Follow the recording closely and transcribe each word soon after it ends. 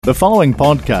The following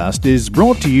podcast is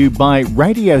brought to you by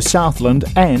Radio Southland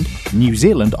and New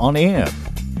Zealand On Air.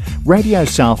 Radio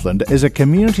Southland is a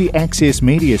community access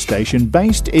media station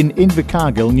based in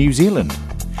Invercargill, New Zealand.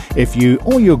 If you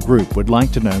or your group would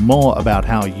like to know more about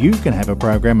how you can have a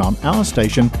program on our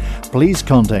station, please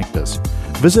contact us.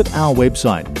 Visit our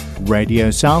website,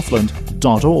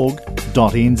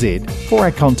 radiosouthland.org.nz, for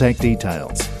our contact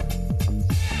details.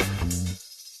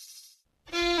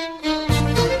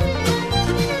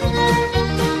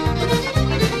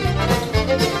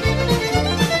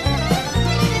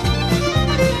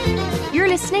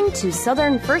 To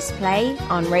Southern First Play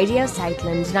on Radio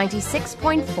Southland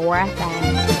 96.4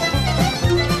 FM.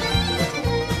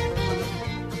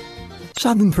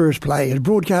 Southern First Play is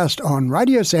broadcast on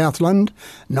Radio Southland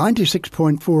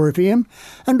 96.4 FM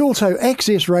and also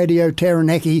Access Radio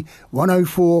Taranaki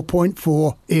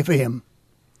 104.4 FM.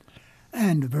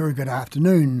 And a very good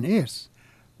afternoon, yes.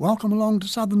 Welcome along to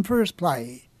Southern First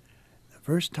Play, the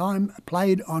first time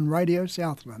played on Radio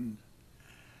Southland.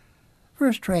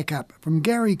 First track up from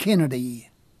Gary Kennedy,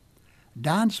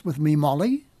 Dance With Me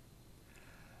Molly.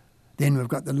 Then we've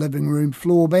got the Living Room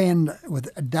Floor Band with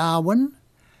Darwin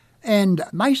and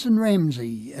Mason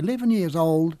Ramsey, 11 years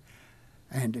old,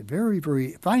 and a very,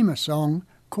 very famous song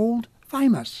called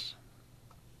Famous.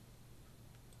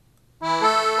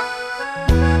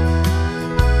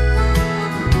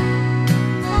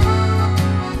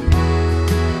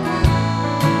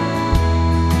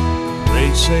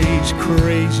 They say he's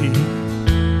crazy,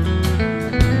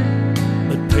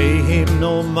 pay him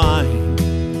no mind,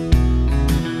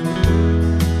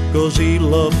 'cause he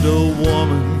loved a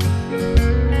woman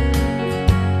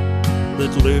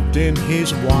that lived in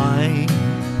his wine.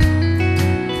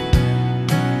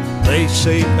 They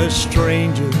say a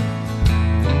stranger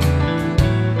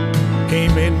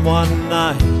came in one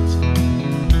night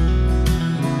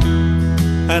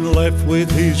and left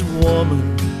with his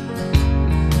woman,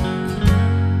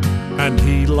 and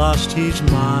he lost his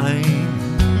mind.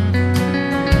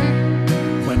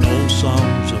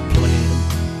 Songs are playing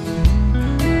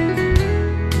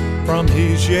from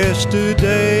his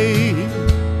yesterday.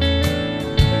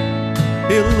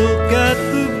 He'll look at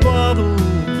the bottle,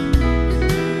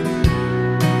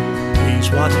 here's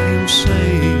what he'll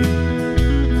say: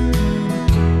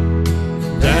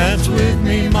 dance with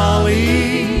me,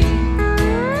 Molly,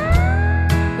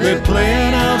 they're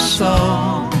playing our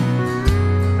song.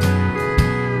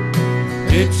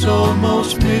 It's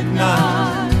almost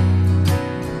midnight,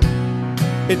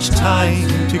 it's time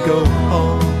to go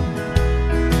home.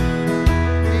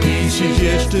 He's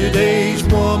yesterday's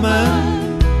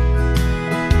woman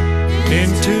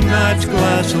in tonight's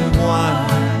glass of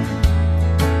wine.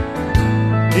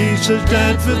 He says,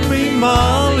 dance with me,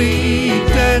 Molly,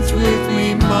 dance with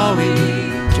me, Molly,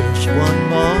 just one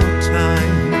more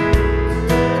time.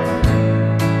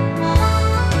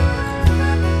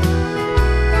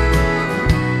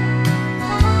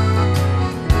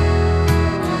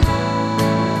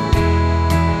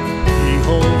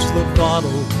 The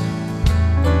bottle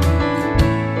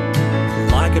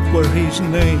like it were his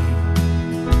name,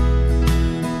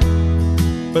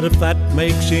 but if that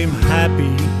makes him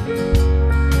happy,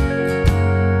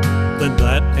 then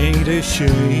that ain't a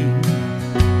shame.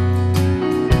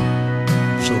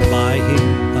 So buy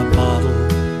him a bottle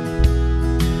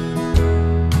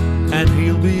and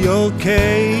he'll be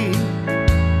okay.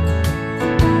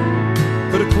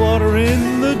 Put a quarter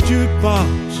in the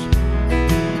jukebox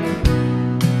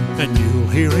and you'll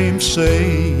hear him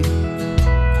say,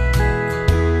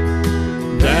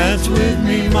 dance with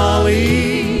me,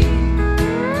 Molly,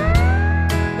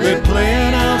 they're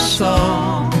playing our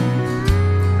song.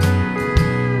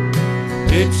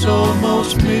 It's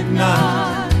almost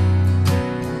midnight,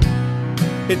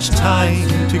 it's time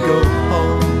to go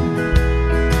home.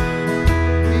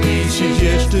 He's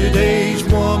yesterday's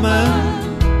woman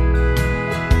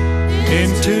in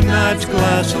tonight's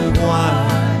glass of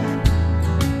wine.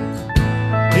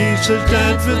 He says,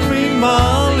 dance with me,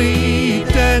 Molly,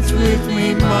 dance with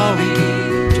me, Molly,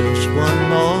 just one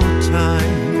more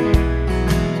time.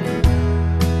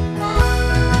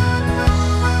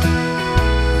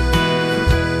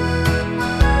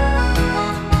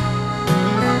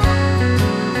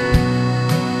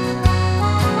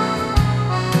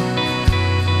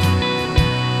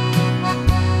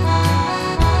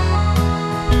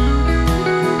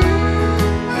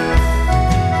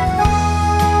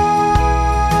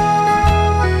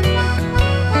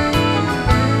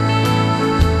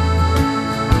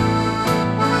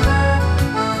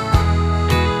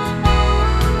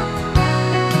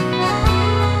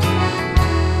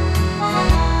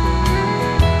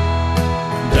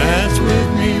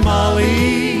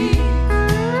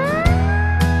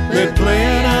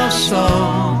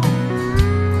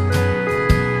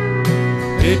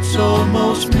 it's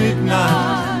almost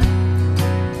midnight.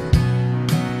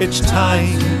 It's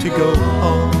time to go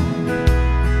home.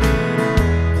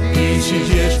 This is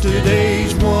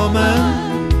yesterday's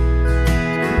woman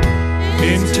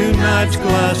in tonight's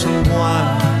glass of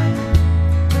wine.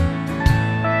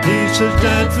 He says,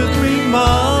 dance with me,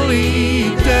 Molly,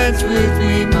 dance with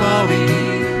me, Molly,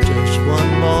 just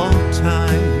one more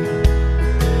time.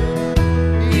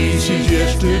 This is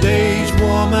yesterday's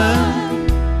woman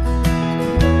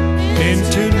in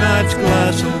tonight's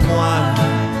glass of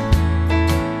wine.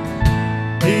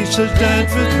 He says,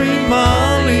 dance with me,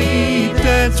 Molly,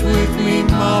 dance with me,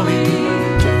 Molly,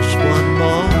 just one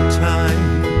more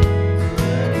time.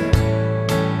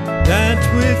 Dance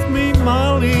with me,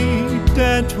 Molly,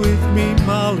 dance with me,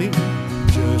 Molly,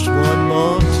 just one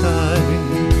more time.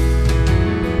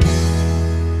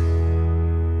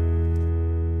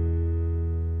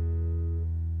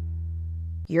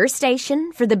 Your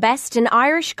station for the best in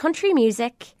Irish country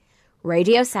music,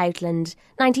 Radio Southland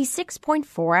 96.4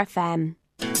 FM.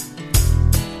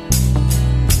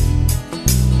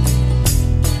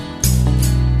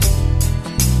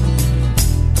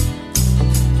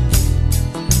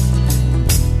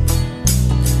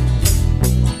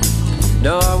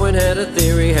 Darwin had a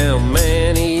theory how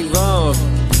man evolved.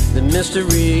 The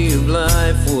mystery of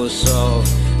life was solved.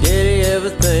 Did he ever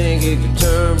think it could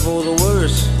turn for the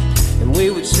worse, and we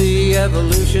would see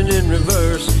evolution in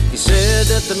reverse? He said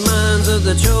that the minds of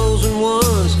the chosen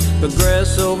ones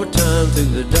progress over time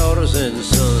through the daughters and the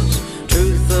sons.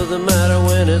 Truth of the matter,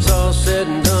 when it's all said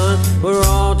and done, we're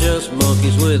all just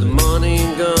monkeys with money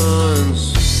and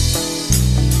guns.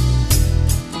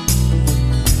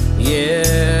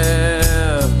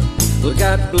 Yeah, we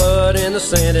got blood in the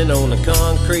sand and on the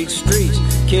concrete streets.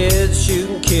 Kids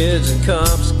shooting kids and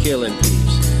cops killing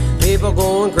peeps. People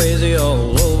going crazy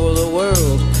all over the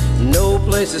world. No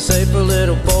place is safe for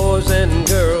little boys and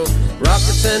girls.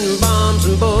 Rockets and bombs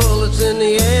and bullets in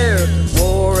the air.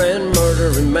 War and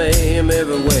murder and mayhem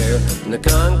everywhere. In the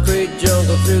concrete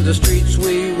jungle through the streets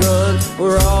we run,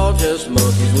 we're all just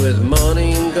monkeys with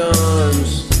money and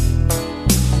guns.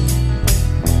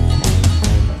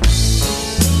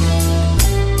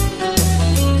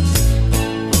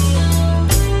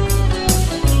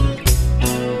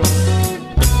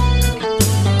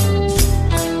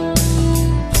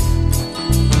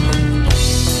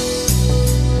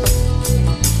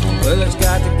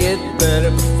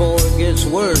 Better before it gets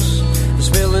worse.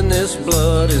 Spilling this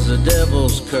blood is the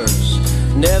devil's curse.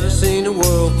 Never seen a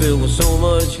world filled with so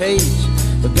much hate.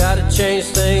 We gotta change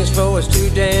things before it's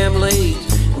too damn late.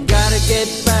 We gotta get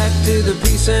back to the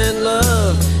peace and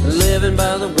love, living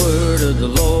by the word of the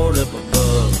Lord up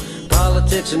above.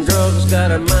 Politics and drugs got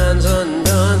our minds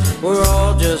undone. We're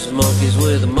all just monkeys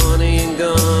with money and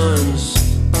guns.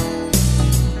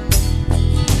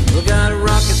 We got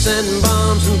rockets and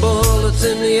bombs and bullets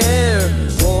in the air.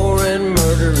 War and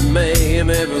murder and mayhem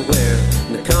everywhere.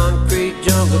 In the concrete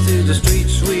jungle through the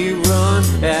streets we run,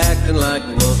 acting like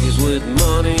monkeys with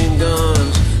money and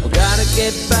guns. We gotta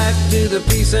get back to the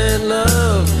peace and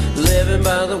love, living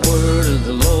by the word of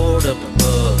the Lord up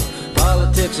above.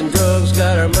 Politics and drugs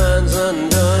got our minds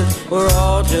undone. We're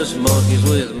all just monkeys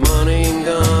with money and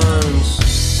guns.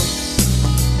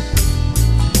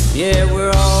 Yeah,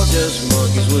 we're all just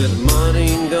monkeys with money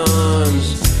and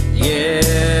guns. Yeah.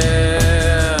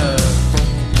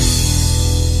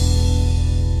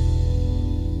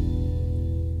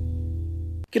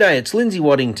 G'day, it's Lindsay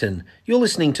Waddington. You're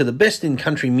listening to the best in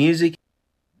country music.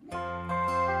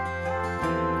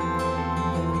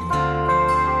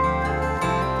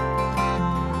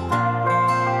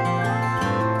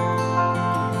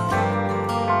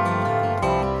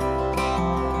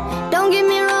 Don't get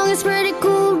me wrong, it's pretty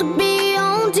cool to be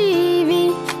on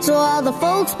TV, so all the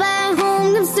folks back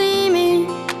home can see me,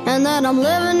 and that I'm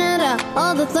living it out,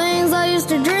 all the things I used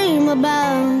to dream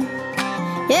about.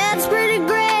 Yeah, it's pretty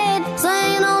great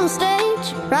singing on the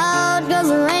stage, proud cause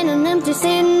there ain't an empty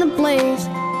seat in the place.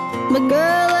 But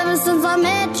girl, ever since I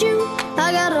met you,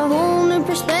 I got a whole new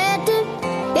perspective.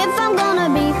 If I'm gonna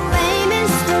be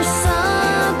famous for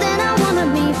something, I wanna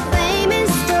be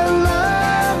famous for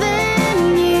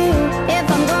loving you. If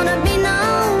I'm gonna be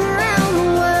known around the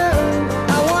world,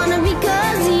 I wanna be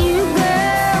 'cause of you,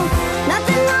 girl.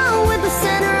 Nothing wrong with the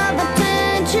center of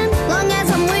attention, long as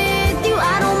I'm with you,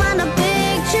 I don't mind the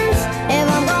pictures. If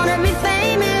I'm gonna be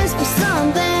famous for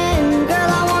something, girl,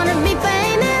 I wanna be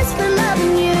famous for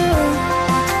loving you.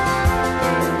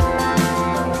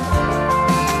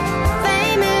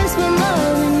 Famous for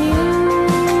loving you.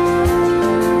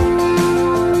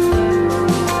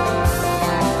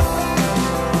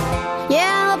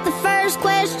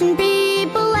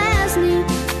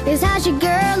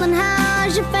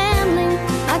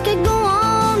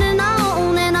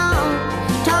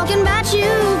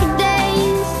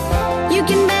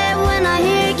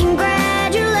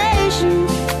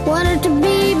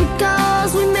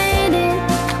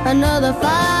 another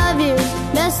 5 years.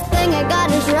 Best thing I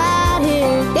got is right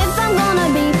here. If I'm gonna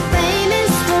be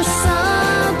famous for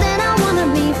something, I wanna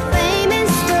be famous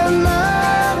for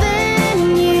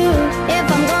loving you.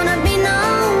 If I'm gonna be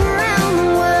known around the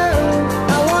world,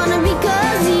 I wanna be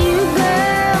 'cause of you,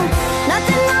 girl.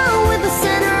 Nothing wrong with the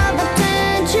center of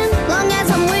attention. Long as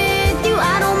I'm with you,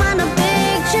 I don't mind the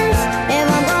pictures. If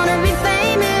I'm gonna be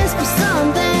famous for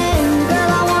something, girl,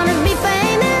 I wanna be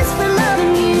famous for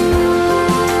loving you.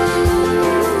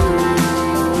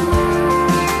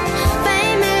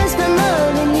 Famous for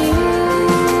loving you.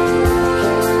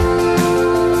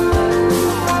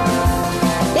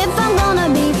 If I'm gonna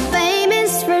be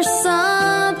famous for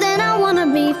something, I wanna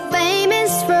be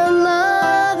famous for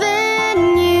loving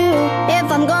you. If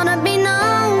I'm gonna be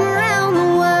known around the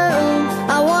world,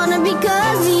 I wanna be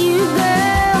 'cause of you,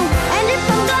 girl. And if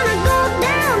I'm gonna go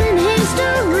down in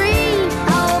history, I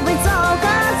hope it's all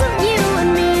 'cause of you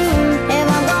and me. If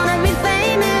I'm gonna be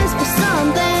famous for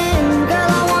something,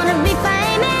 girl, I wanna be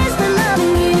famous for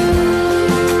loving you.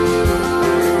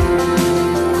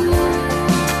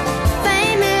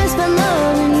 Famous for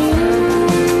loving you.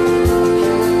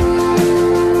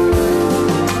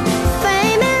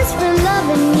 Famous for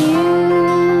loving you.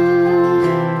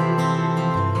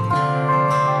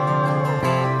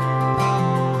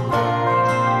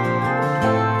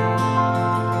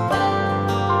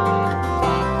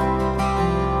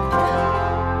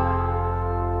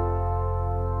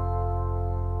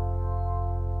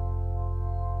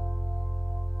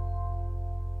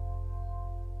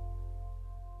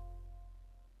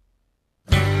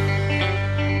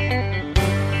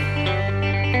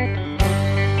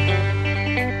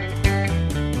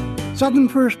 Southern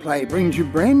First Play brings you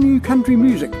brand new country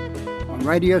music on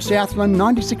Radio Southland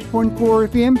 96.4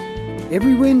 FM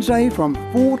every Wednesday from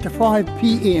 4 to 5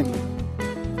 p.m.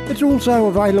 It's also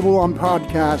available on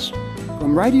podcast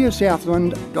from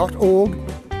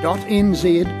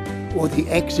radiosouthland.org.nz or the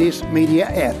Access Media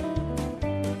app.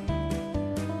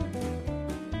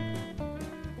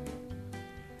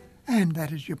 And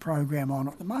that is your program on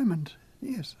at the moment.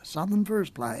 Yes, Southern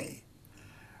First Play.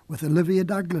 With Olivia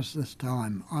Douglas this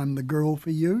time, I'm the Girl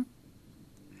for You.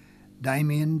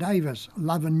 Damien Davis,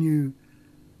 Lovin' You.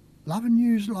 Lovin'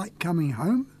 You's Like Coming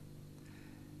Home.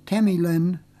 Tammy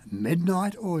Lynn,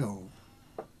 Midnight Oil.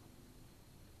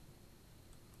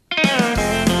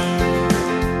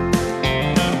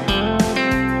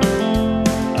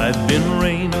 I've been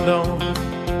rained on,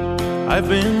 I've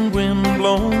been wind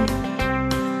blown,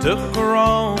 took a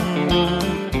wrong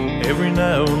road every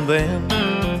now and then.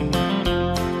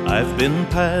 I've been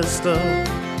passed up,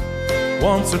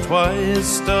 once or twice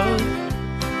stuck,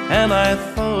 and I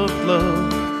thought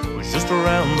love was just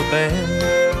around the bend.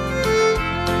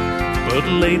 But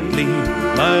lately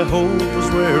my hope was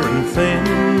wearing thin.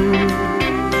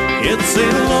 It's a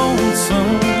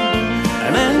lonesome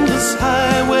and endless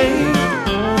highway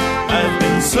I've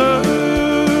been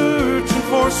searching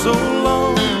for so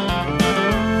long.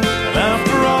 And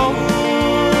after all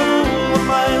the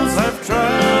miles I've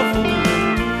traveled,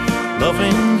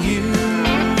 loving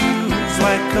you's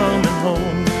like coming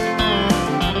home.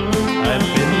 I've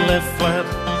been left flat,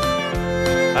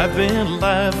 I've been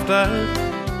laughed at,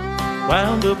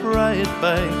 wound up right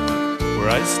back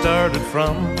where I started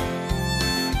from.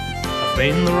 I've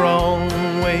been the wrong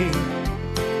way,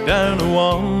 down a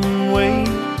one way,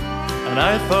 and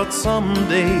I thought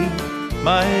someday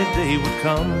my day would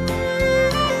come.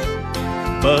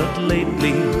 But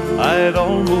lately I'd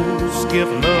almost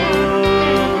given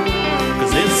up,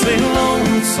 'cause it's a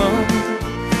lonesome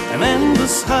and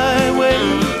endless highway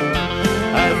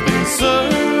I've been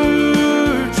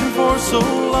searching for so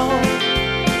long.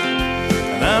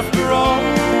 And after all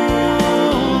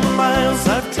the miles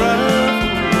I've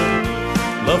traveled,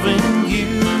 loving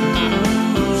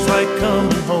you's like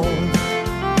coming home.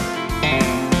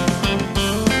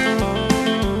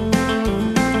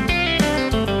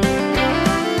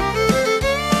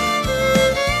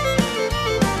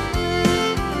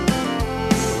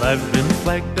 I've been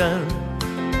flagged down,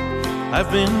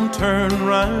 I've been turned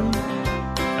round,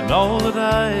 and all that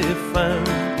I've found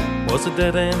was a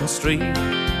dead-end street.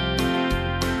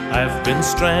 I've been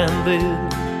stranded,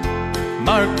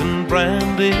 marked and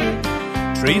branded,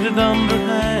 treated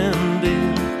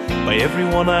underhanded by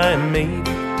everyone I meet.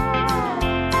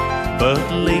 But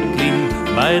lately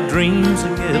my dreams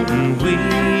are getting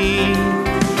weak.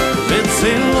 It's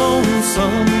a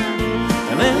lonesome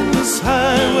and endless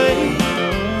highway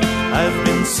I've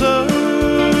been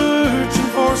searching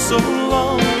for so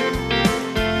long.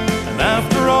 And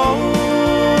after all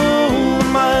the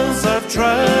miles I've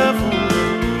traveled,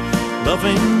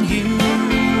 loving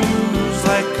you's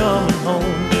like coming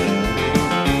home.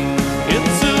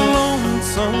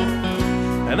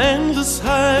 endless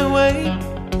highway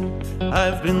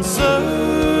I've been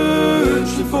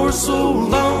searching for so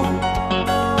long.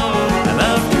 And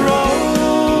after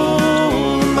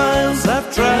all the miles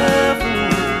I've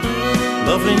traveled,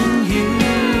 loving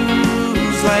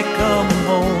you's like coming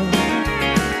home.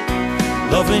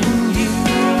 Loving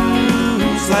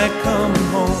you's like coming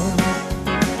home.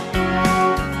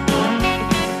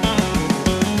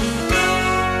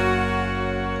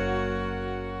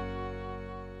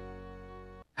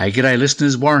 Hey, g'day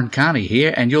listeners, Warren Carney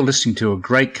here, and you're listening to a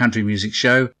great country music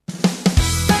show.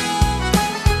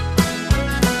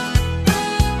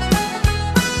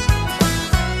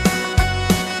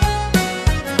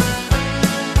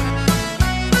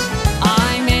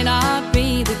 I may not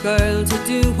be the girl to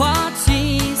do what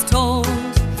she's told.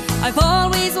 I've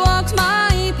always walked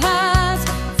my path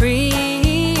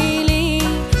freely.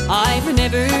 I've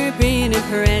never been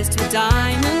impressed with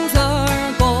diamonds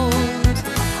or gold.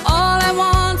 All I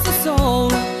want's a soul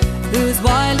who's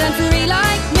wild and free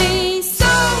like me. So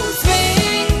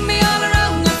swing me all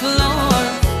around the floor,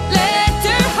 let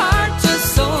your heart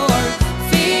just soar,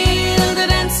 feel the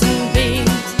dancing beat.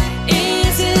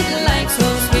 Is it like so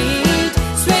sweet?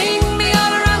 Swing me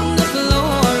all around the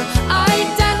floor, I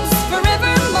dance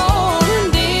forevermore.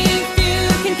 And if you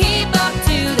can keep up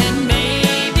to then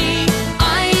maybe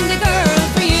I'm the girl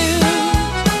for you.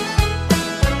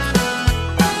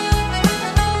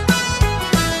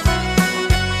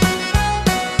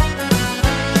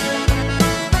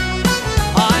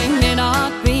 I may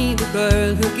not be the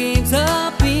girl who gives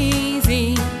up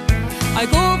easy. I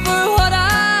go for what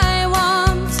I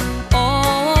want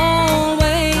always,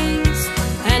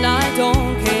 and I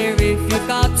don't care if you've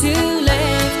got two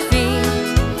left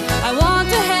feet. I want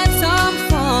to have some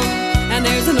fun, and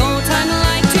there's no time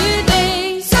like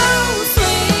today. So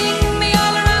swing me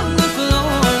all around the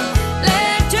floor,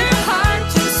 let your heart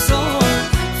just soar,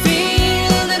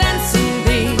 feel the dancing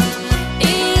beat.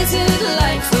 Is it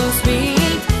like so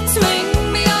sweet? Swing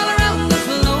me all around the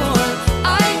floor, I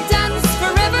dance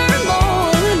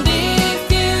forevermore. And if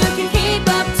you can keep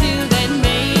up to then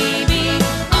maybe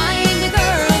I'm the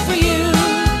girl for you.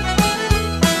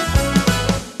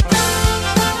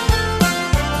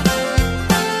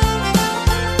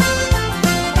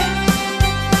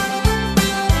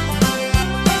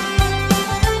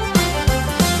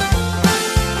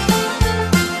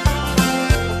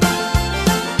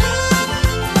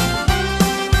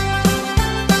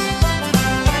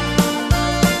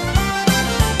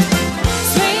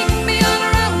 Swing me all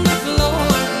around the floor,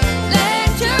 let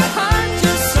your heart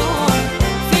just soar,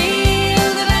 feel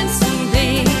the dancing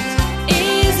beat.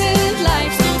 Is it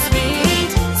life so sweet?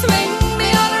 Swing me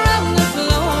all around the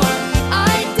floor,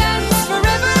 I dance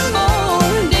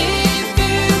forevermore. And if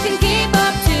you can keep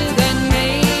up to then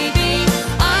maybe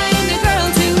I'm the girl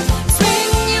to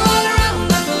swing you all around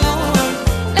the floor,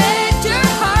 let your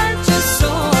heart just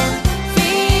soar,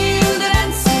 feel the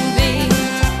dancing beat.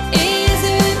 Is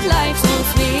it life so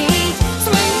sweet?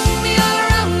 Swing me all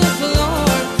around the floor,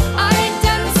 I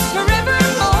dance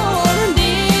forevermore. And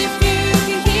if you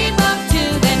can keep up to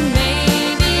then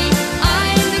maybe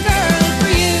I'm the girl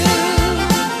for you.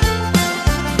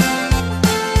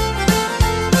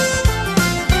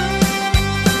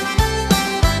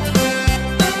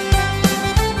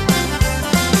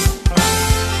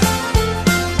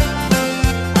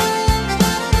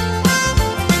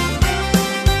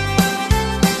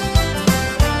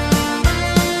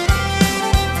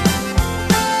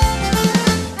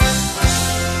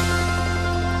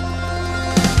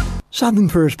 Southern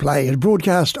First Play is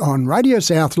broadcast on Radio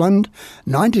Southland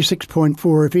 96.4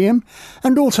 FM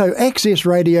and also Access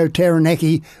Radio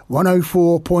Taranaki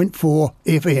 104.4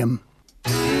 FM.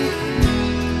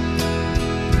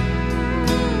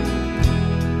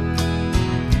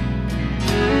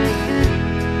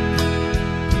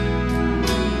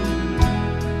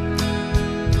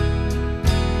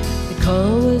 The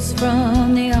call was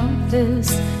from the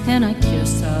office, and I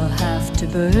guess I'll have to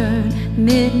burn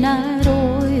midnight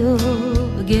oil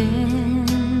again.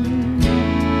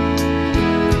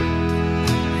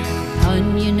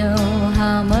 Hun, you know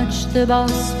how much the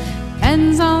boss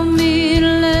depends on me to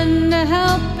lend a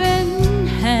helping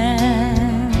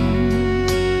hand.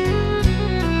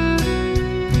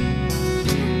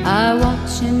 I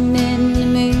watch him in the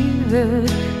mirror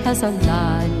as I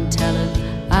lie and tell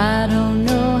him I don't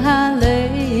know how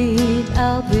late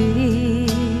I'll be.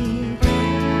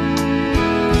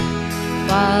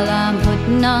 While I'm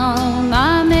putting on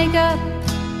my makeup,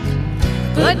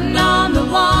 putting on the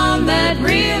one that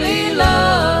really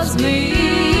loves me.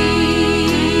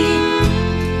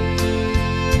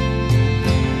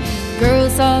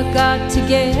 Girls all got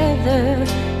together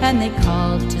and they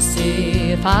called to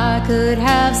see if I could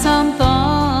have some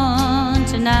fun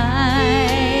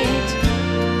tonight.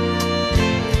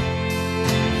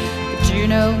 But you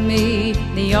know me,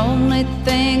 the only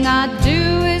thing I do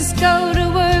is go to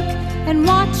work and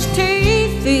watch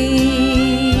TV.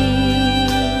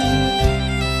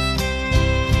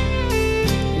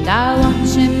 And I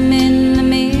watch him in the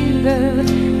mirror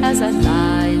as I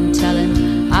lie and tell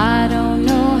him I don't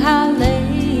know how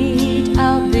late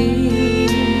I'll be.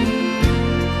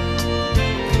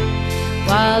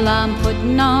 While I'm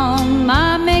putting on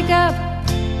my makeup,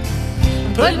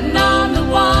 putting on the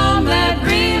one that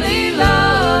really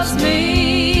loves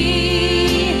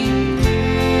me.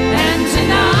 And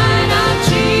tonight I'll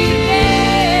cheat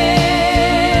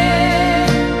again,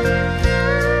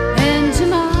 and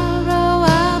tomorrow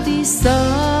I'll be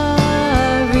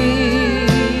sorry.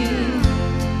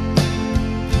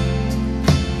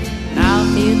 And I'll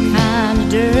feel kinda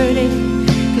dirty,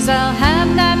 'cause I'll have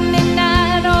that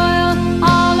midnight oil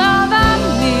all over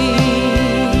me.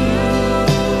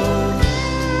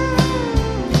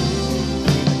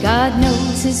 God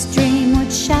knows his dream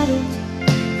would shatter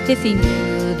if he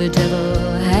knew the devil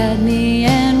had me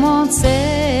and won't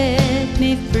set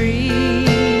me free.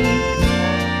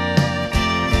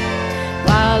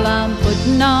 While I'm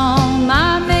putting on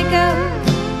my makeup,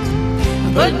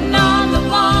 putting on the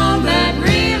one that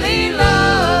really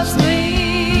loves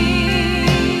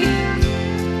me.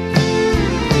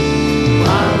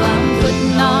 While I'm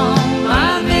putting on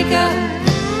my makeup,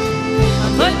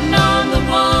 I'm putting on the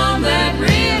one that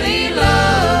really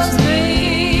loves me.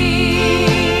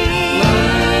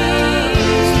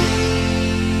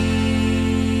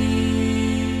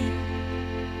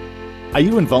 Are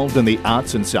you involved in the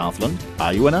arts in Southland?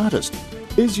 Are you an artist?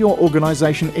 Is your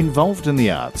organisation involved in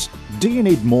the arts? Do you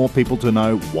need more people to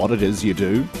know what it is you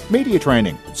do? Media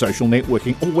training, social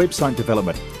networking or website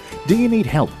development? Do you need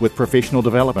help with professional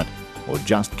development or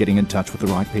just getting in touch with the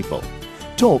right people?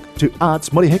 Talk to Arts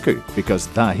Murihiku because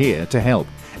they're here to help.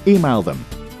 Email them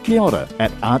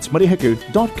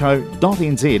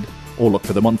kiora@artsmurihiku.co.nz or look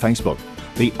for them on Facebook.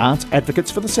 The Arts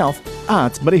Advocates for the South,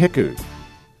 Arts Murihiku.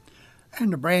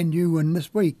 And a brand new one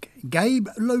this week, Gabe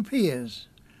Lopez,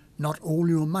 Not All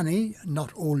Your Money,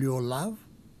 Not All Your Love.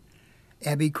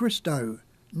 Abby Christo,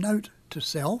 Note to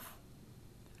Self.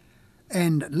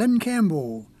 And Lynn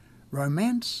Campbell,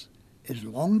 Romance is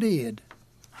Long Dead.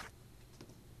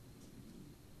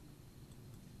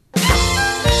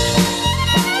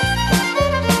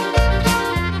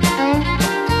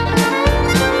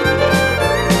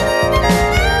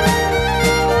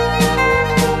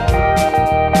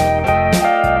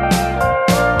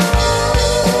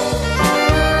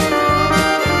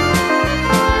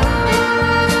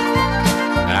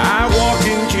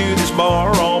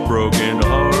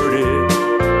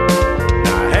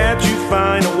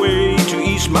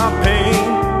 My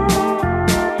pain.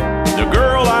 The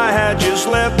girl I had just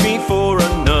left me for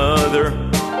another.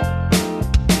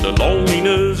 The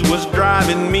loneliness was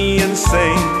driving me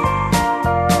insane.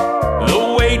 The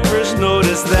waitress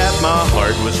noticed that my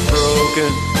heart was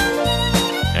broken,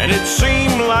 and it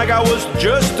seemed like I was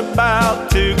just about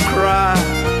to cry.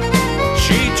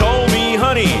 She told me,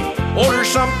 honey, order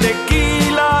some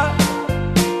tequila.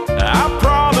 I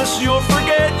promise you'll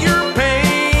forget your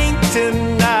pain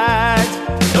tonight.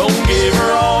 Don't give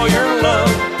her all your love,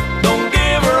 don't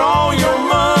give her all your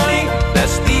money.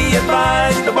 That's the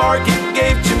advice the barkeep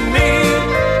gave to me.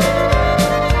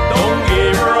 Don't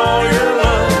give her all your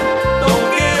love, don't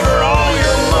give her all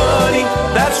your money.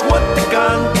 That's what the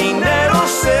cantinero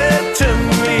said to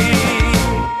me.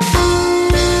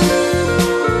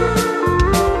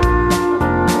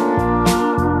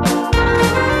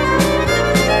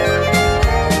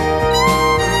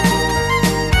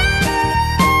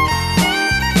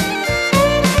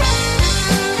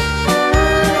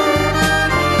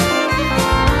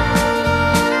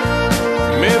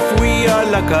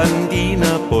 La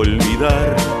cantina por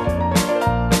olvidar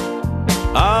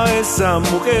a esa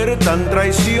mujer tan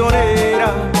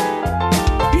traicionera.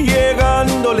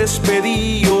 Llegando les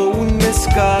pedí un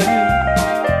mezcal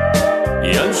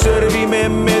y al servirme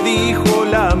me dijo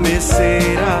la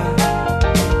mesera: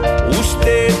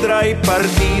 usted trae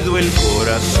partido el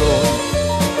corazón,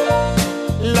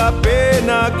 la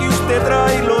pena que usted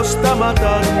trae lo está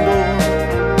matando.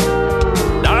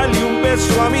 Dale un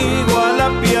beso amigo a la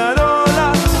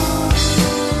pianola,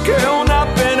 que una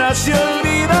pena se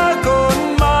olvida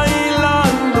con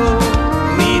bailando.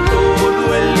 Ni todo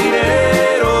el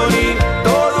dinero, ni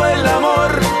todo el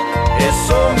amor,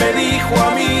 eso me dijo a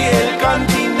mí el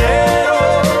cantinero.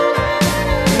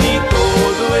 Ni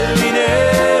todo el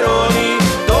dinero, ni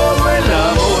todo el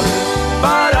amor,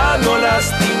 para no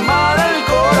lastimar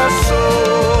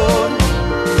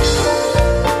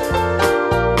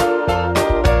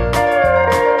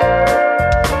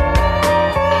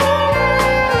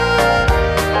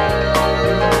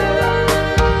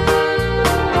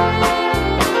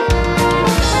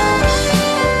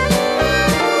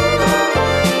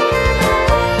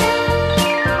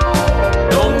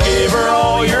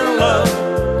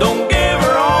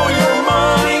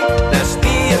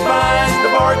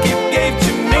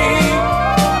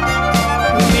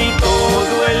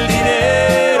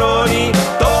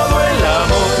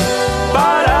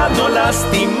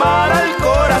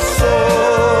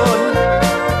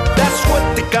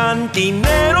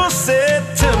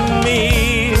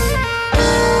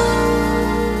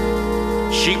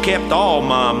kept all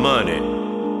my money.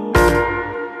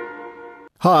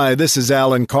 Hi, this is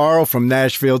Alan Carl from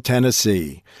Nashville,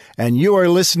 Tennessee, and you are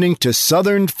listening to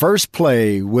Southern First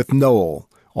Play with Noel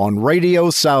on Radio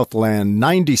Southland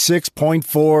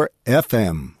 96.4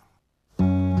 FM.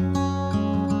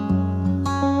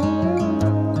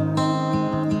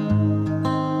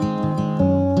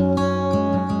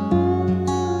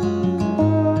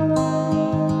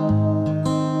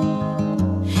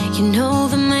 You know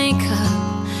the makeup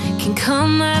can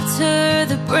come after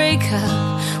the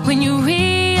breakup, when you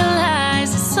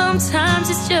realize that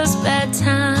sometimes it's just bad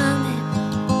timing.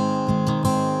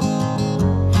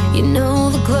 You know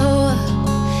the glow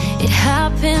up, it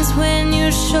happens when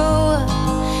you show up,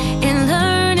 and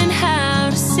learning how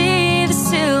to see the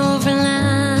silver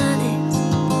linings.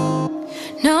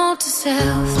 Note to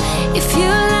self, if you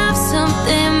love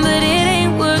something but it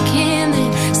ain't working,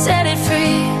 then set it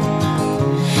free.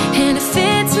 And if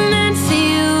it's meant for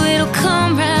you, it'll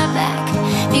come right back.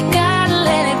 You gotta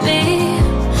let it be.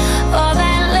 All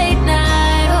that late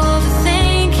night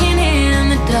overthinking in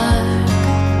the dark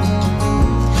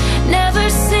never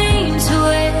seemed to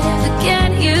ever get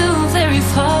you very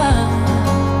far.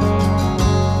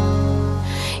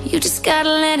 You just gotta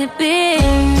let it be.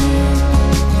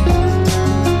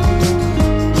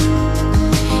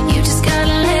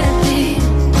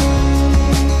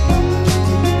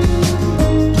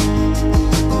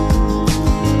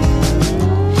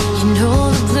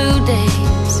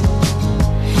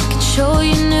 Show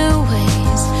you new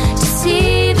ways to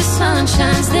see the sun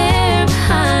shines there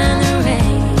behind the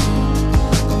rain.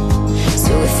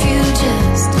 So if you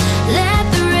just let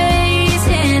the rays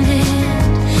in it,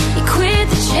 you quit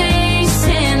the chase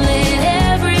and let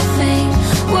everything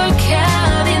work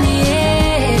out in the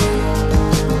end.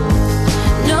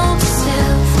 Note to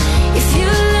self, if you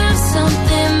love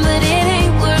something but it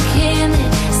ain't working,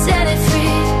 then set it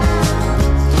free.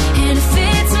 And if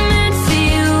it's meant for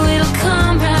you, it'll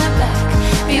come right.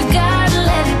 You've got to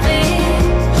let it be.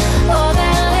 All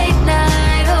that late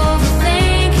night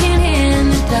overthinking in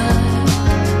the dark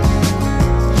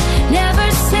never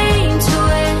seemed to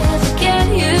ever get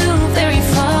you very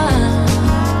far.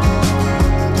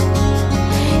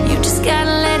 You just got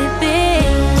to let it be.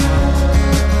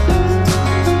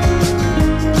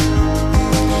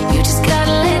 You just got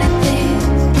to let it be.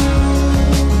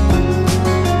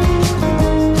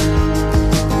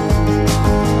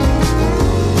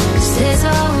 'Cause there's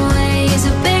always a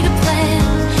bigger plan,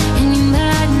 and you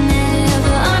might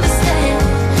never understand.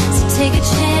 So take a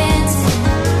chance,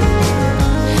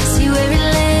 see where it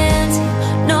lands.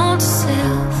 Note to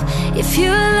self, if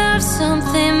you love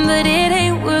something but it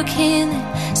ain't working,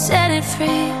 then set it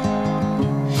free.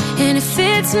 And if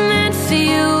it's meant for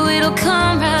you, it'll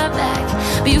come right back.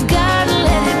 But you've got to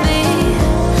let it be.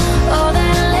 All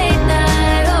that late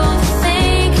night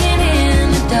overthinking in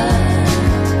the dark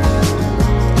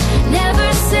never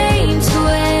seemed to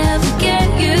ever get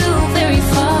you very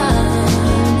far.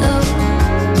 No,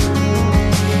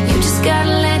 you just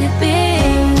gotta let it be.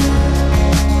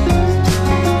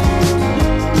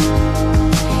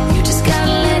 You just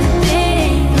gotta let it be.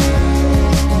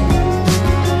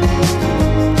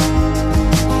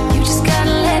 You just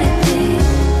gotta let it be.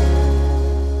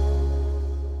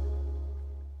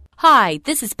 Hi,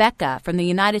 this is Becca from the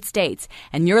United States,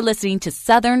 and you're listening to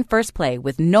Southern First Play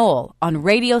with Noel on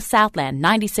Radio Southland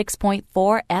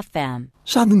 96.4 FM.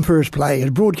 Southern First Play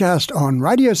is broadcast on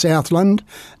Radio Southland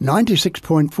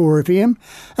 96.4 FM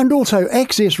and also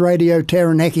Access Radio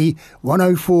Taranaki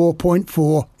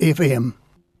 104.4 FM.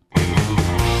 3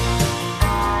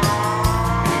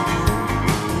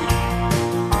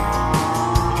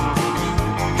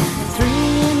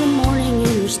 in the morning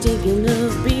and you're stinking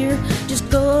of beer. Just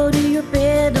go to your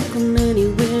bed, don't come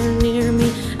anywhere near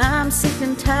me. I'm sick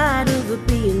and tired of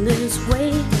being this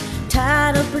way.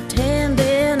 Tired of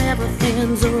pretending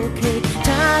everything's okay.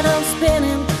 Tired of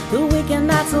spending the weekend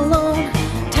nights alone.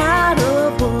 Tired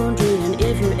of wondering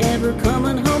if you're ever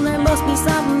coming home. There must be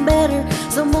something better,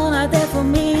 someone out there for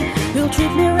me who'll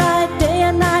treat me right day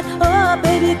and night. Oh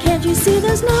baby, can't you see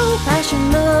there's no passion,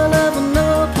 no loving,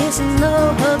 no kissing,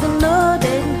 no hugging, no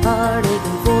dating, heartache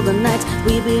for the nights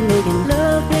we be making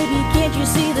love. Baby, can't you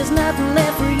see there's nothing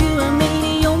left for you and me?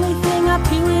 The only thing I'm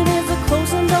feeling is a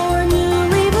closing door, and you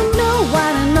leaving. No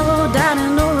whining, no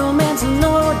dining, no romancing,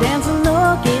 no dancing,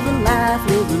 no giving life,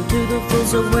 living to the full,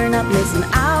 so we're not missing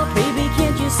out. Baby,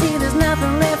 can't you see there's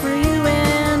nothing left for you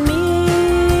and me?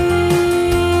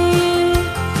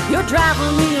 You're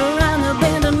driving me around the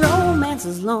bend and romance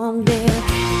is long dead.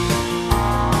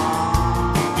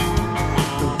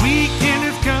 The weekend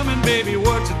is coming, baby,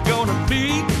 what's it gonna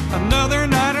be? Another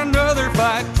night, another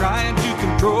fight, trying to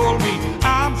control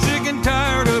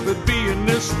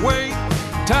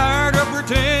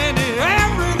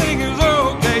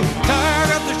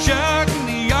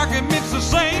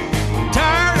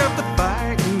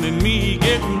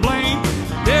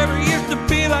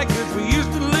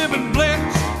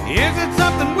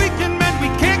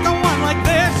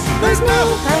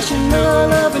passion, no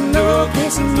loving, no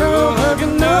kissing, no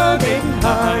hugging, no getting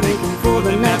heartache for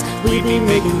the nights we'd be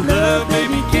making love.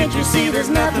 Baby, can't you see there's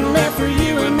nothing left for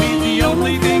you and me? The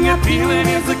only thing appealing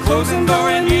is the closing door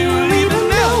and you leaving.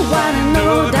 No whining,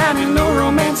 no dining, no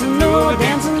romancing, no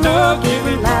dancing, no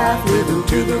giving life rhythm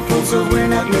to the full, so we're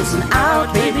not missing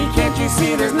out. Baby, can't you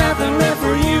see there's nothing left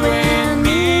for you and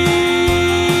me?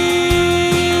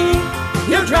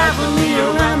 You're driving me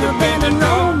around the bend and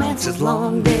romance is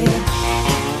long dead.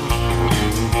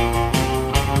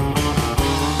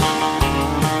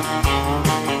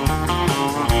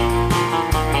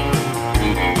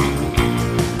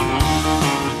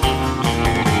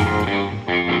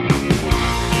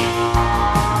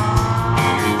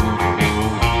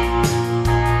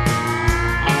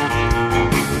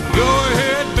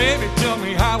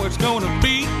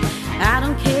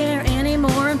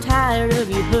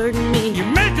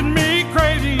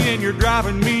 You're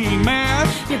driving me mad.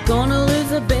 You're gonna lose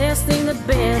the best thing, the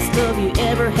best of you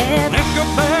ever had. Let's go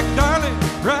back, darling,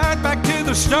 right back to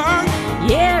the start.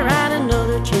 Yeah, right,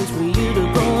 another chance for you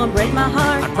to go and break my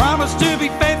heart. I promise to be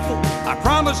faithful, I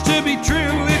promise to be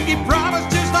true. If you promise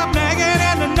to stop nagging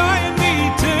and annoying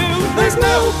me too. There's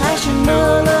no passion,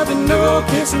 no loving, no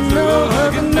kissing, no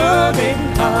hugging, no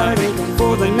getting heartache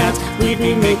for the nights we'd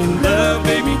be making love.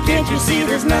 Baby, can't you see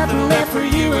there's nothing left for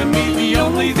you and me? The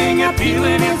only thing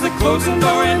appealing is the closing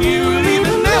door and you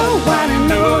leaving. No whining,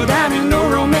 no dining, no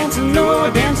romancing,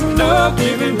 no dancing, no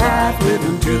giving life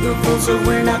rhythm to the full, so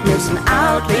we're not missing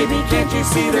out. Baby, can't you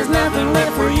see there's nothing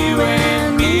left for you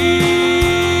and me?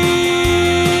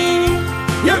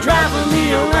 You're driving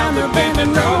me around the bend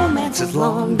and romance is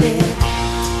long dead.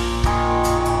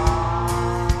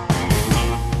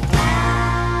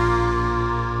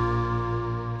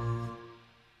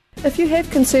 If you have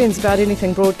concerns about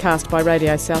anything broadcast by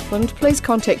Radio Southland, please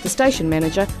contact the station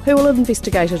manager who will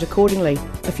investigate it accordingly.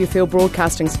 If you feel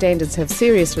broadcasting standards have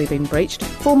seriously been breached,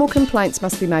 formal complaints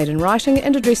must be made in writing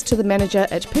and addressed to the manager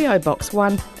at PO Box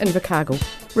 1, Invercargill.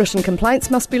 Written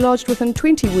complaints must be lodged within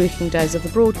 20 working days of the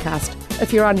broadcast.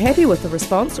 If you're unhappy with the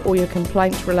response or your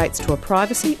complaint relates to a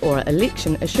privacy or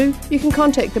election issue, you can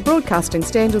contact the Broadcasting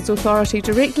Standards Authority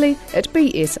directly at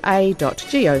bsa.govt.nz.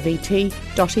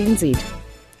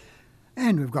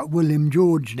 And we've got William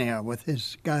George now with his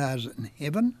Scars in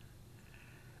Heaven.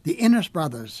 The Ennis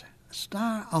Brothers,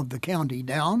 Star of the County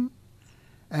Down.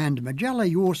 And Majella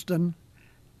Yorston,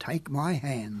 Take My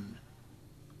Hand.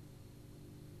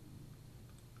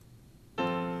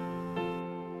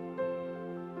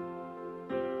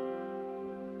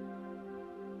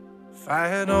 If I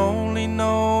had only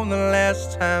known the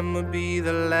last time would be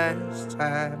the last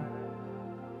time,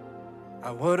 I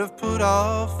would have put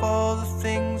off all the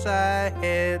things I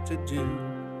had to do.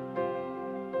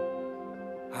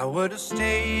 I would have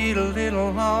stayed a little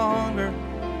longer,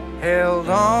 held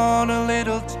on a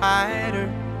little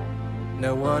tighter.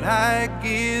 Know what I'd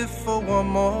give for one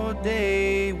more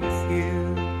day with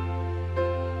you.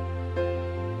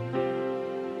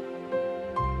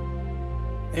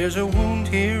 There's a wound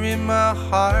here in my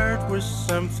heart where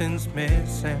something's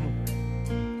missing,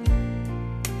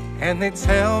 and they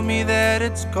tell me that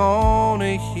it's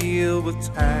gonna heal with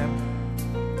time.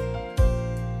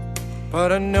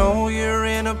 But I know you're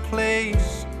in a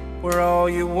place where all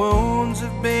your wounds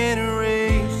have been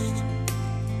erased,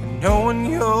 and knowing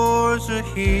yours are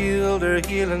healed are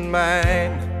healing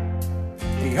mine.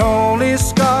 The only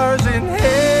scars in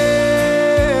heaven,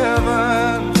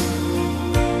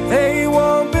 they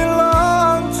won't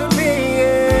belong to me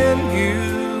and you.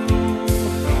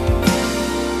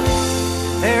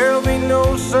 There'll be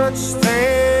no such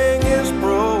thing as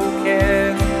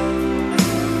broken,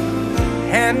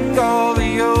 and all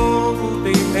the old will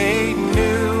be made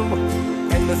new.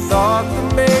 And the thought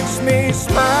that makes me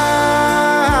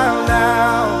smile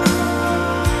now,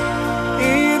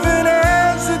 even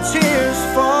as the tears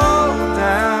fall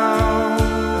down,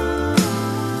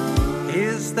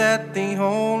 is that the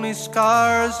only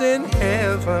scars in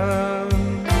heaven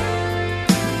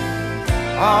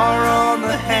are on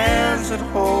the hands that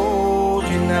hold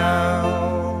you now.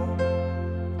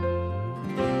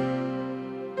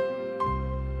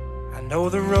 I know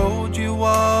the road you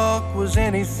walk was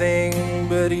anything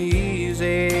but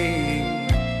easy.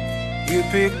 You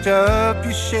picked up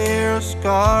your share of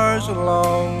scars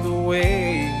along the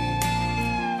way.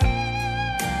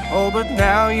 Oh, but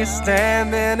now you're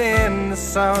standing in the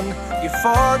sun. You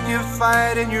fought your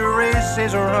fight and your race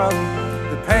is run.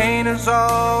 The pain is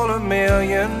all a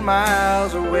million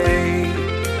miles away.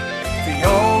 The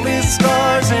only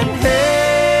scars in heaven,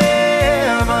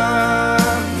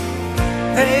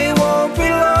 they won't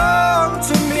belong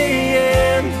to me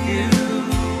and you.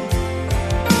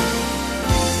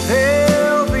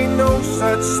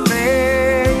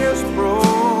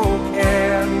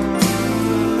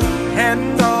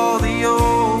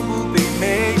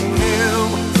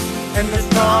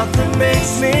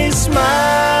 makes me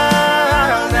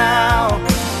smile now,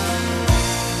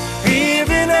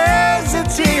 even as the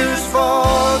tears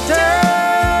fall down.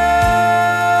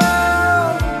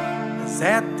 Is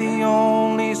that the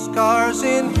only scars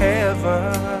in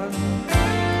heaven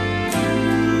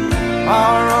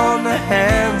are on the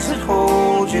hands that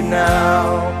hold you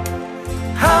now?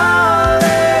 Hallelujah,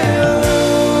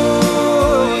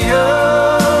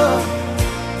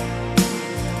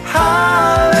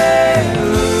 hallelujah,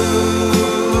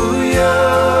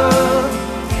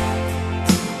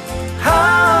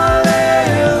 hallelujah,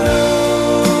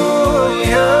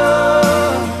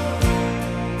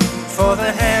 for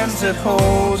the hands that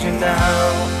hold you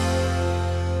now.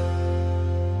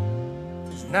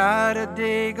 Not a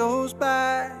day goes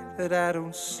by that I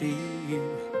don't see you.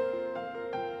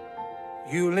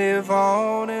 You live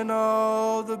on in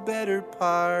all the better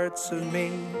parts of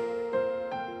me.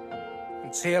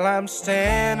 Until I'm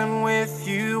standing with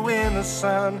you in the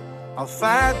sun, I'll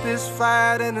fight this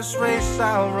fight and this race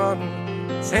I'll run,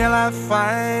 till I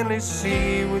finally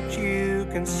see what you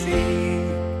can see.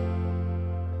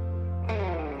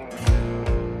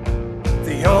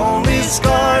 The only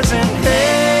scars in heaven,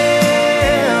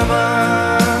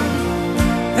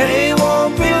 they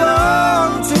won't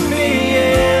belong to me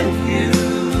and you.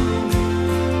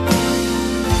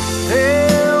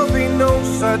 There'll be no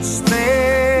such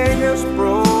thing as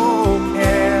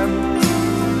broken,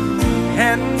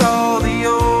 and all the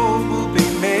old will be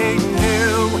made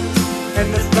new. And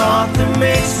the thought that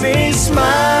makes me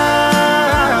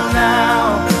smile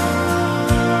now,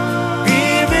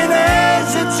 even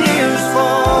as the tears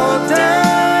fall down,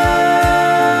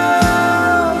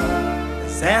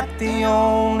 is that the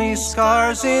only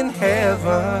scars in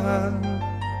heaven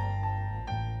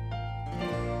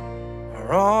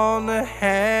are on the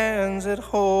hands that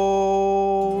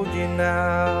hold you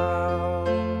now.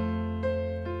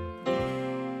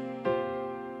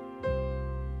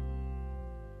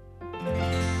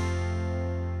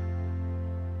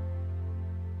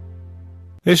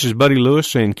 This is Buddy Lewis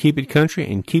saying keep it country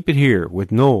and keep it here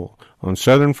with Noel on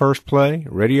Southern First Play,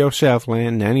 Radio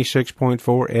Southland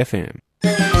 96.4 FM.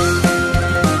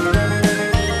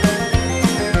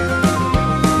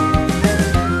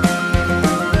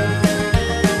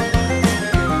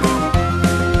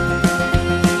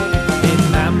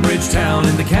 Town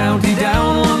in the county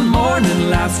down one morning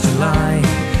last July.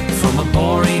 From a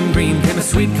boring green came a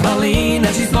sweet Colleen,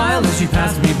 and she smiled as she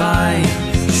passed me by.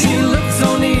 She looked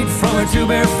so neat from her two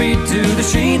bare feet to the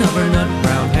sheen of her nut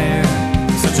brown hair.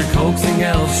 Such a coaxing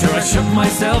elf, sure I shook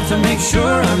myself to make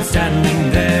sure I'm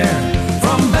standing there.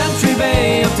 From Bantry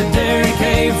Bay up to Derry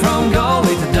Cave, from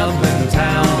Galway to Dublin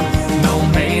town, no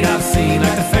maid I've seen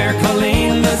like the fair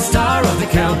Colleen, the star of the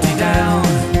county down.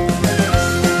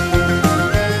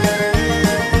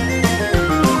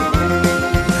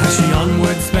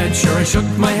 Sure I shook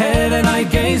my head and I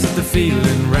gazed at the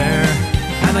feeling rare,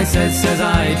 and I says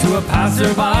I to a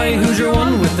passerby, who's your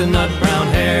one with the nut brown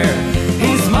hair?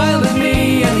 He smiled at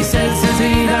me and he says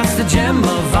he, that's the gem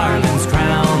of Ireland's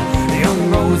crown, the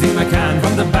young Rosie McCann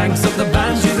from the banks of the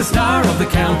Bann, she's the star of the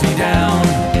county down.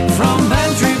 From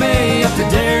Bantry Bay up to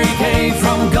Derry Cave,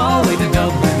 from Galway to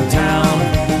Dublin town,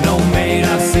 no maid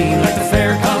I've seen like the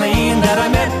fair Colleen that I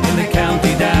met in the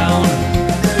county down.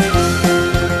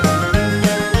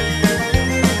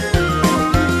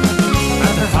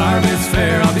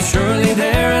 I'll be surely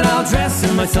there, and I'll dress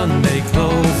in my Sunday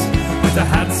clothes, with a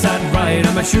hat sat right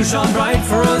and my shoe shone bright,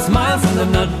 for a smile from the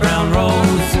nut brown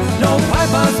rose. No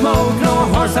pipe I'll smoke, no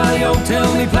horse I'll yoke,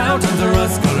 till me plough turns a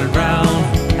rust-coloured brown,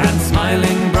 and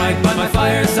smiling bright by my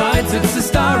fireside sits the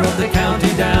star of the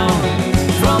county down.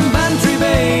 From Bantry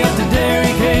Bay up to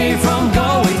Derry Cave, from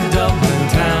Galway to Dublin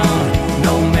town,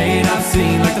 no maid I've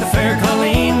seen like the fair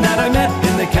Colleen that I met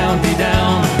in the county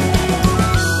down.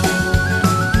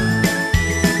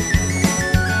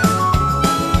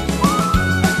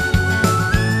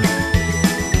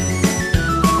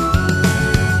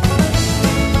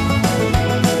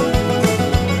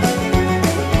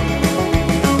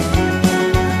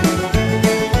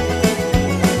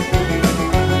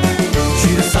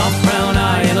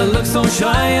 So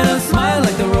shy and a smile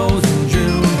like the rose in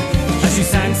June, as she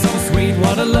sang so sweet,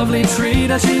 what a lovely treat,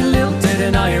 as she lilted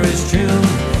an Irish tune.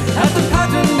 At the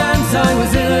pattern dance I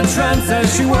was in a trance,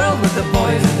 as she whirled with the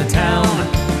boys in the town,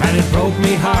 and it broke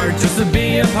me heart just to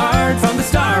be apart from the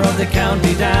star of the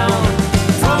county down.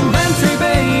 From Bantry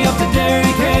Bay up to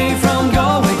Derry Cave, from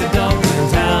Galway to Dublin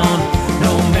town,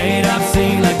 no maid I've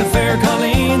seen like the fair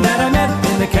Colleen that I met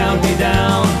in the county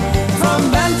down. From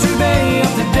Bantry Bay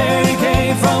up to Derry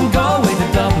Cave, from Galway to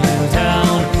Dublin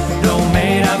town, no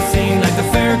maid I've seen like the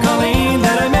fair Colleen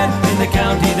that I met in the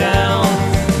county down.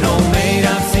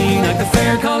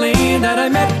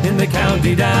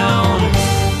 me down.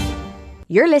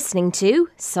 You're listening to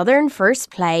Southern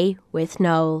First Play with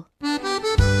Noel.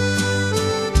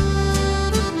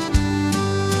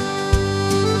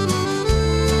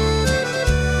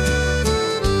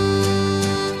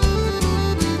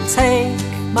 Take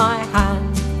my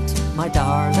hand, my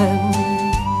darling,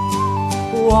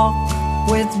 walk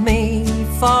with me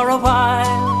for a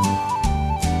while.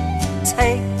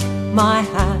 Take my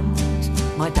hand,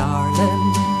 my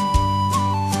darling,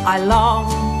 I long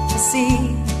to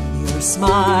see your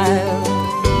smile.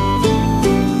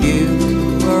 You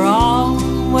were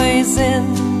always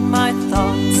in my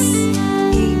thoughts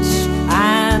each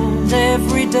and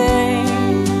every day.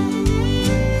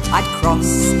 I'd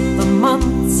cross the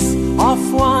months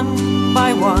off one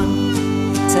by one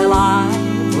till I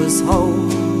was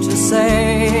home to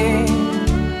say,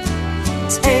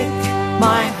 take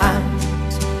my hand,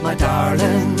 my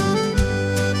darling,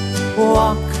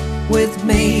 walk with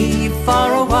me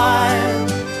for a while.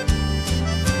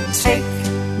 Take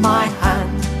my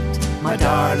hand, my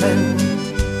darling,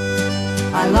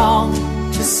 I long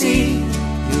to see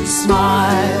you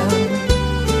smile.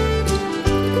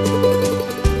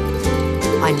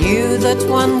 I knew that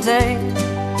one day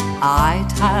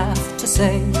I'd have to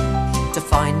say, to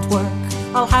find work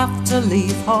I'll have to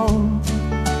leave home.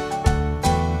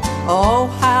 Oh,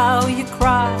 how you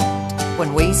cried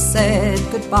when we said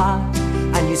goodbye,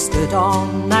 and you stood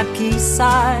on that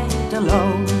quayside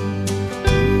alone.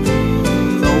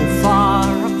 Though far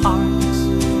apart,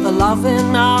 the love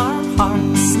in our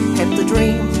hearts kept the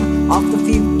dream of the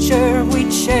future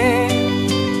we'd share.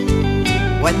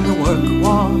 When the work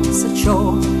was at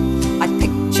shore, I'd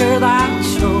picture that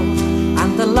shore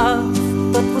and the love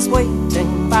that was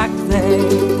waiting back there.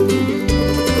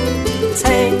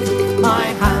 Take my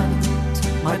hand,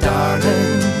 my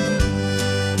darling,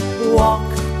 walk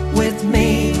with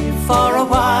me for a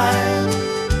while.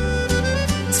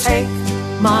 Take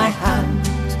my hand,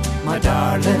 my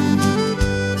darling,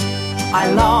 I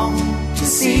long to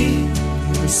see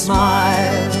you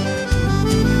smile.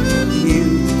 You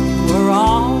were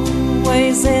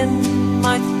always in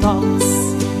my thoughts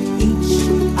each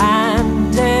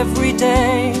and every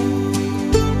day.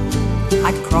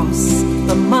 I'd cross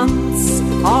the months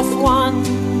off one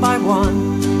by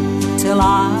one till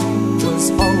I was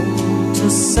home to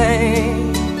say,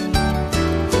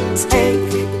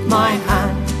 take my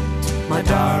hand, my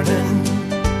darling,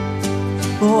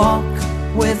 walk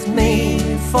with me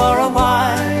for a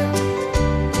while.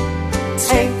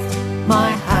 Take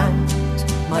my hand,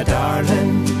 my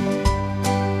darling,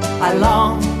 I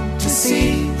long to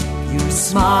see you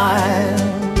smile.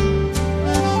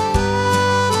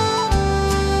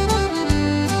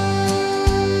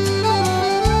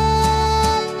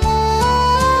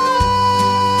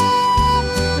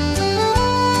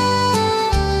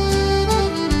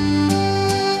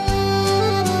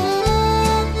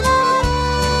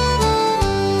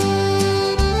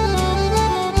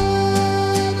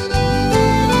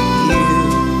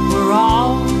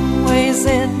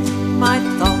 In my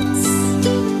thoughts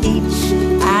each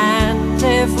and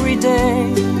every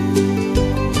day.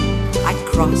 I'd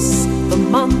cross the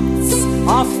months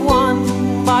off one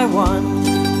by one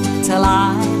till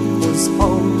I was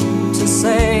home to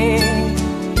say,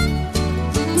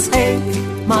 take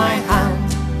my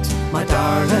hand, my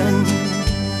darling,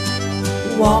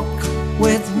 walk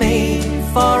with me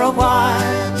for a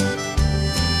while.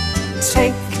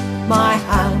 Take my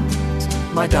hand,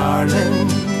 my darling,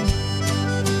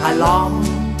 I long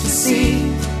to see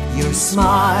your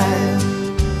smile.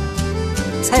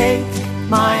 Take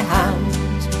my hand,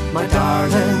 my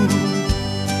darling,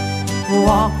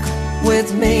 walk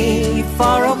with me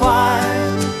for a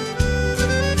while.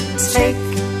 Take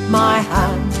my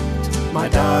hand, my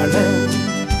darling,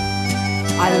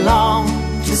 I long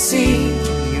to see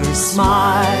your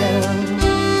smile.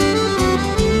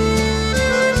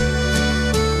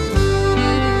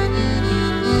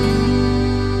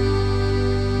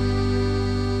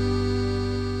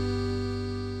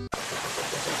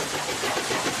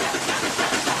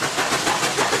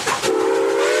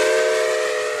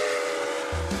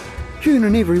 Tune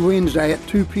in every Wednesday at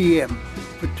 2 p.m.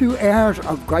 for 2 hours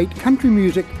of great country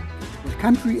music with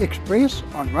Country Express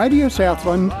on Radio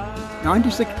Southland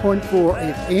 96.4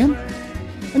 FM.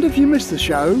 And if you miss the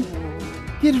show,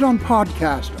 get it on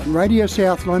podcast on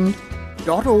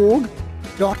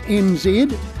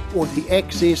radiosouthland.org.nz or the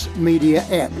Access Media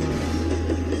app.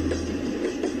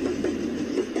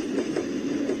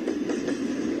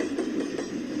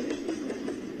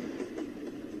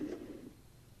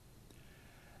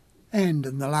 And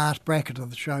in the last bracket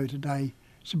of the show today,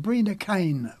 Sabrina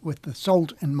Kane with The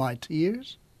Salt in My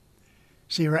Tears,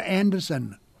 Sarah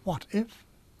Anderson, What If?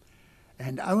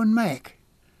 And Owen Mack,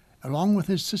 along with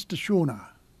his sister Shauna,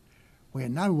 Where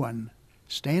No One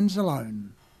Stands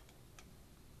Alone.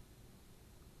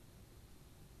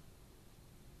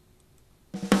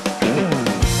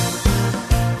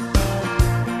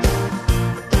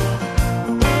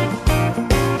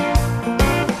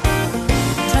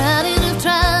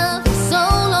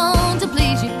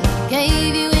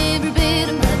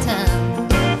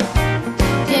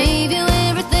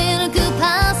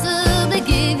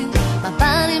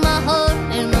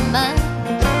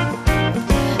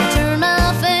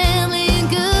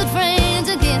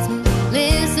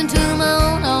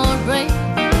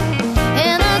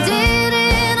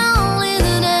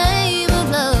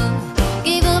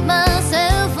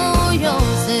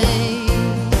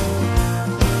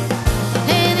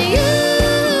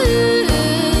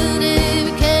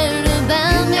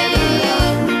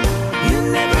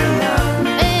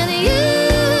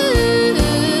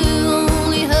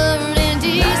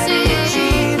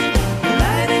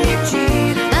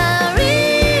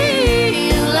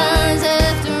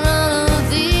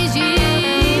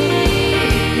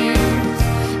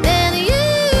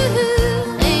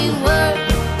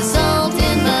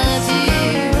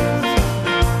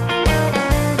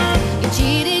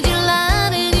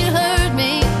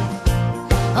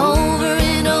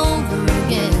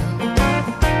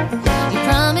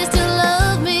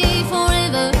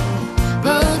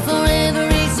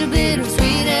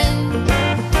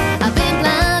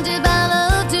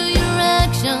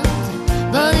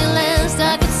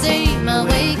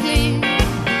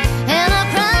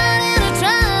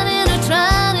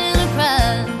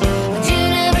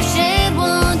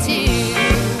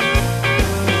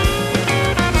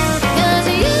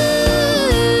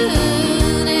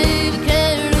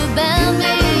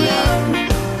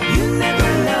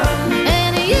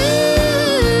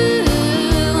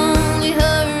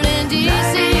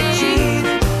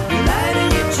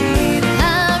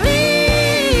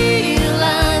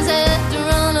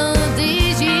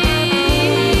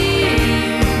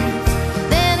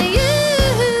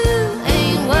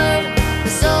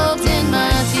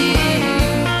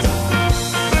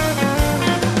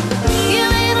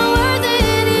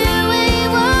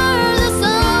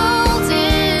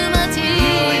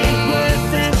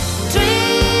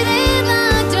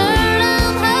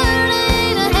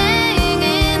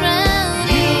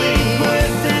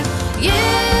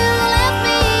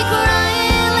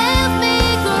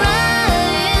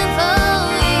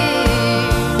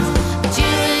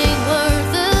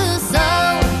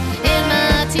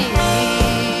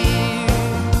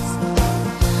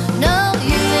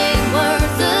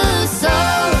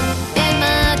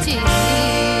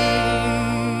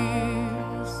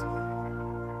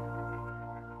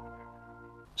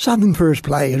 Southern First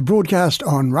Play is broadcast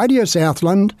on Radio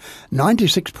Southland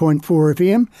 96.4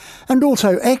 FM and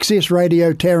also Access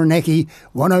Radio Taranaki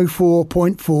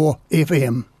 104.4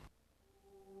 FM.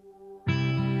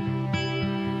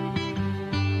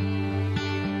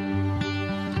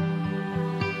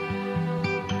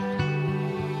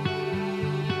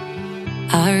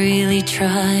 I really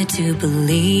tried to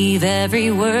believe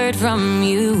every word from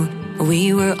you.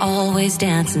 We were always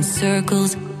dancing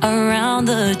circles around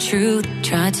the truth.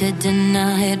 Tried to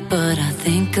deny it, but I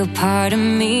think a part of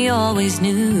me always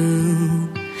knew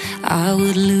I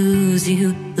would lose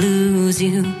you, lose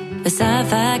you. The sad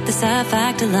fact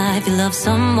of life, you love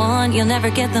someone, you'll never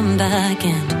get them back.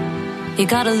 And you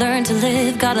gotta learn to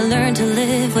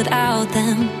live without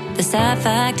them. The sad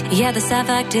fact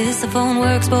is the phone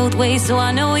works both ways. So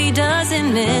I know he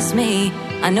doesn't miss me,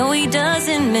 I know he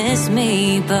doesn't miss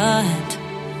me. But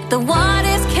the what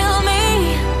is kill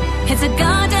me, it's a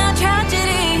goddamn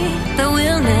tragedy that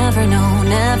we'll never know,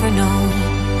 never know,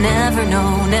 never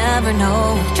know, never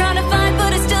know. Trying to fight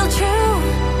but it's still true,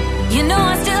 you know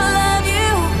I still love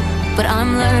you, but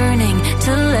I'm learning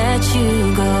to let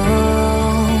you go.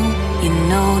 You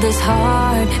know this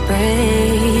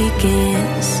heartbreak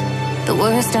is the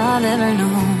worst I've ever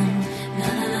known.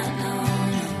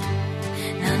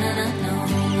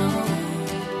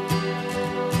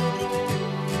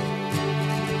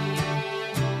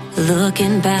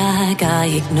 Looking back, I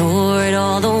ignored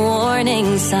all the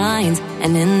warning signs,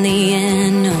 and in the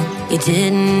end, no, you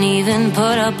didn't even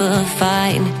put up a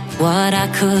fight. What I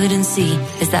couldn't see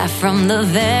is that from the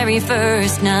very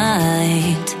first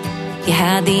night, you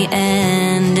had the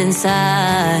end in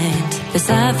sight. The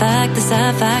sad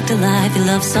fact of life, you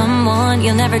love someone,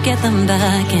 you'll never get them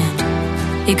back.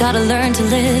 And you gotta learn to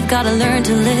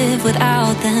live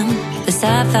without them. The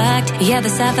sad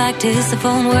fact is the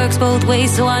phone works both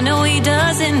ways, so I know he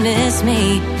doesn't miss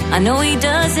me. I know he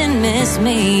doesn't miss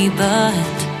me, but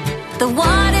the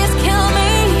what is kill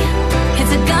me.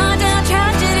 It's a goddamn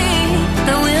tragedy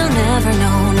that we'll never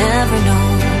know, never know,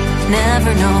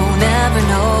 never know, never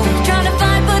know. Trying to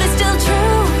fight, but it's still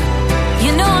true.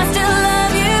 You know I still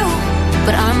love you,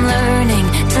 but I'm learning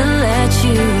to let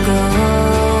you go.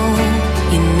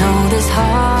 You know this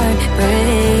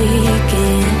heartbreak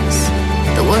is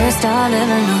the worst I'll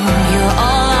ever know. You're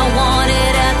all I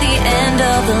wanted at the end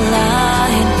of the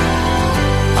line.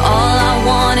 All I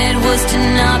wanted was to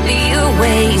not be a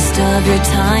waste of your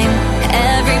time.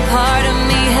 Every part of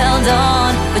me held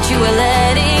on, but you were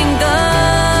letting go.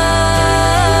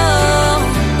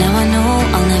 Now I know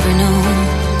I'll never know.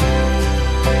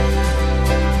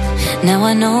 Now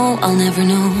I know I'll never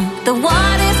know. The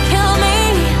what is kill me.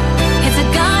 It's a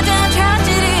goddamn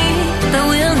tragedy that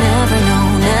we'll never know,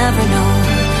 never know,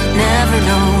 never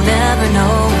know, never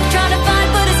know. Trying to fight,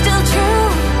 but it's still true.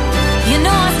 You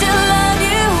know I still love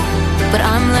you, but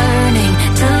I'm learning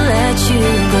to let you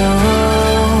go.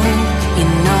 You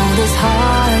know this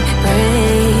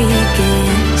heartbreak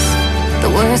is the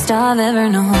worst I've ever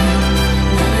known.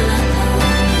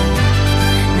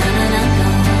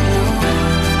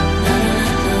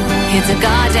 It's a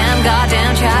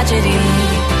goddamn tragedy.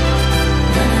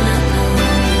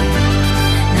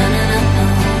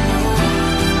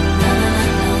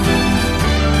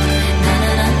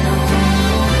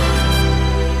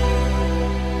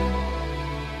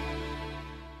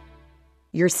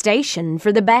 Your station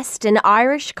for the best in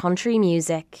Irish country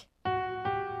music.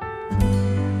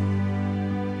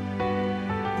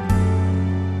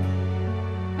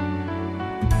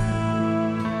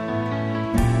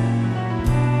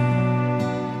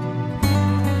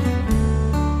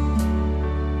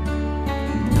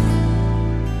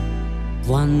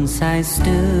 Once I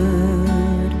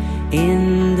stood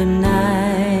in the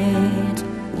night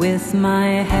with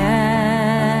my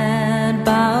head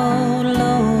bowed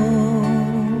low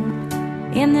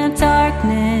in the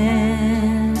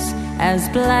darkness as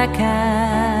black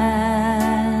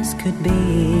as could be,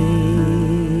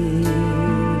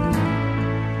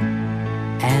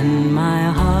 and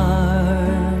my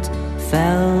heart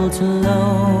felt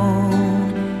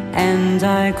alone, and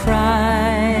I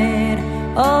cried,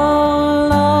 oh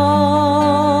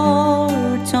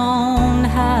Lord, don't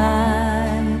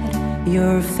hide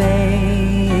your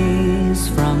face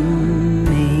from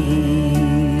me.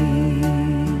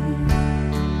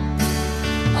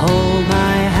 Hold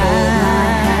my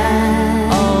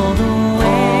hand all the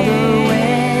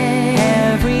way,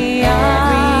 every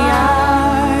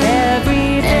hour,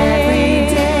 every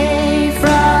day,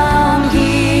 from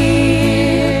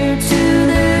here to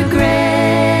the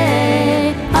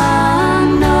great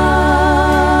unknown.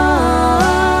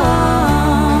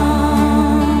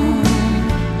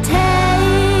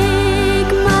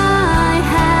 Take my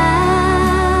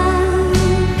hand,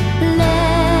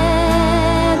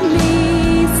 let me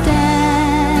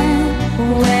stand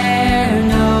where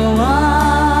no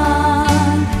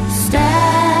one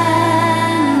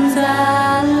stands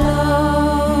alone.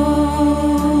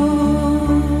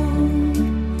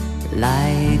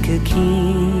 Like a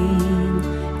king,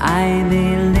 I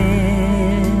may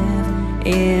live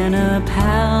in a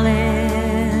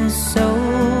palace so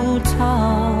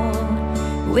tall,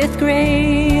 with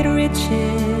great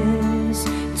riches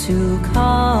to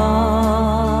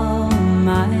call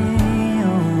my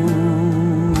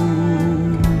own.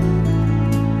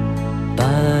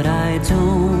 But I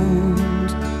don't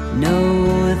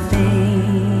know a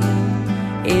thing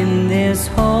in this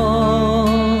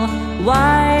whole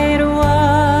wide world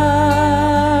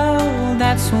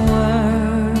that's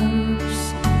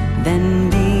worse than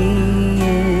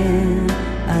being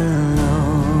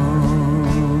alone.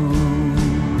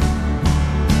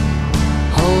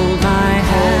 Hold my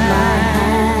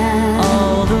hand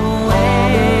all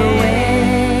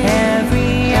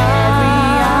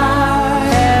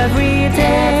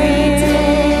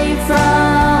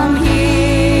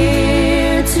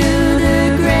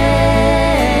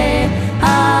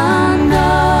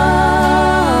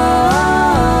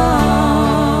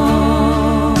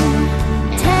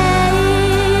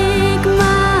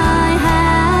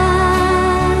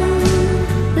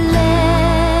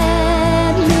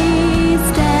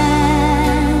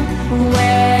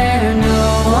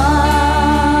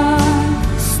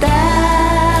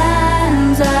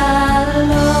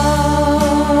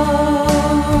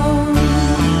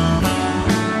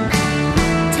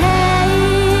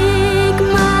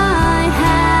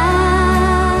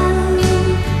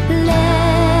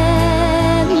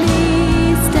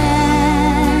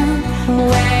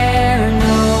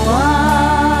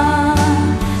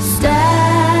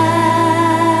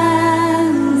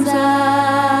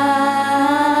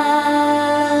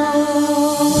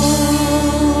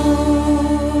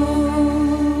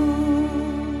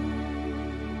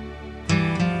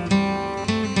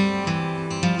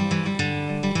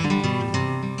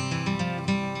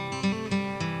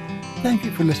Thank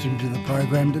you for listening to the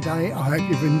program today. I hope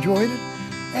you've enjoyed it,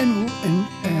 and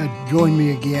join me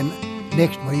again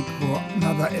next week for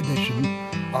another edition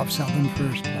of Southern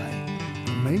First Play.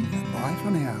 From me, bye for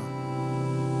now.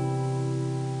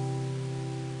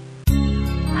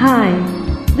 Hi,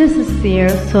 this is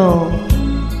Sierra Soul.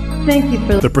 Thank you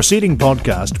for... The preceding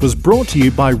podcast was brought to you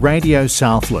by Radio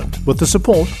Southland with the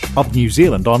support of New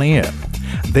Zealand On Air.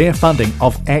 Their funding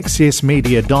of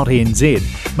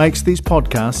accessmedia.nz makes these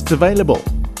podcasts available.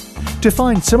 To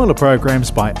find similar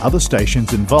programs by other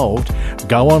stations involved,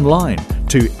 go online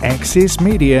to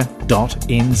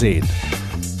accessmedia.nz.